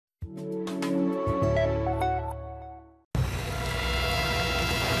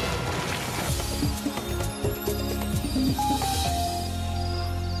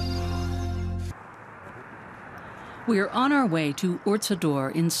We're on our way to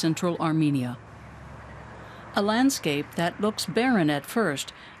Ortsador in central Armenia. A landscape that looks barren at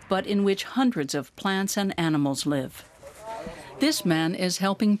first, but in which hundreds of plants and animals live. This man is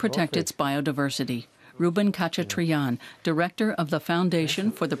helping protect its biodiversity. Ruben Khachatryan, director of the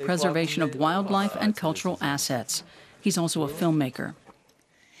Foundation for the Preservation of Wildlife and Cultural Assets. He's also a filmmaker.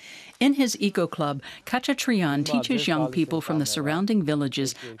 In his eco-club, Khachatryan teaches young people from the surrounding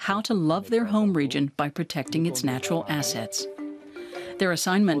villages how to love their home region by protecting its natural assets. Their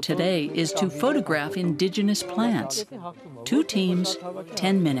assignment today is to photograph indigenous plants. 2 teams,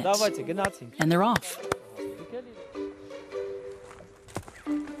 10 minutes, and they're off.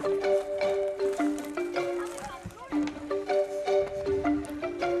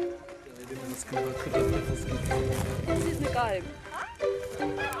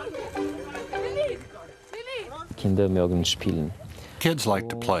 Kids like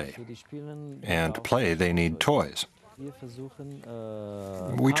to play, and to play they need toys.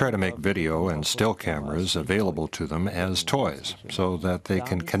 We try to make video and still cameras available to them as toys so that they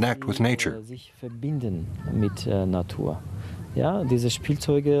can connect with nature.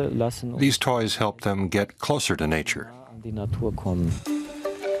 These toys help them get closer to nature.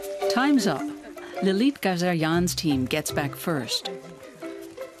 Time's up. Lilit Gazaryan's team gets back first.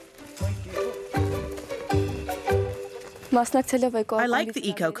 I like the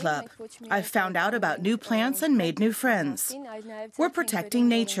Eco Club. I've found out about new plants and made new friends. We're protecting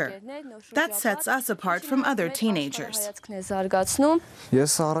nature. That sets us apart from other teenagers.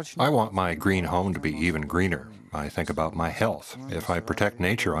 I want my green home to be even greener. I think about my health. If I protect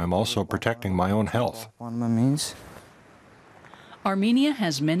nature, I'm also protecting my own health. Armenia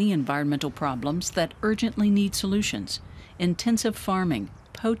has many environmental problems that urgently need solutions: intensive farming,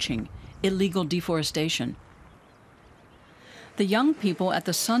 poaching, illegal deforestation. The young people at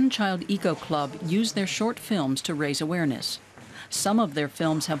the Sunchild Eco Club use their short films to raise awareness. Some of their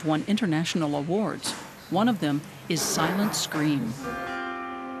films have won international awards. One of them is Silent Scream.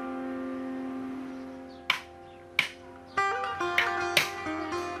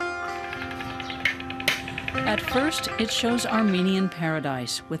 At first, it shows Armenian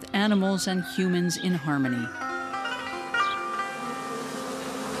paradise with animals and humans in harmony.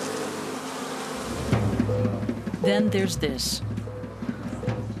 Then there's this.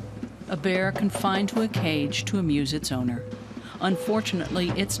 A bear confined to a cage to amuse its owner.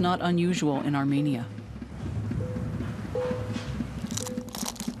 Unfortunately, it's not unusual in Armenia.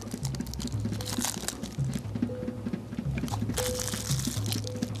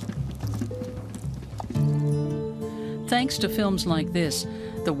 Thanks to films like this,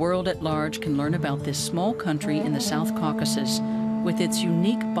 the world at large can learn about this small country in the South Caucasus with its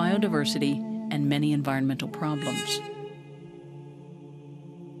unique biodiversity and many environmental problems.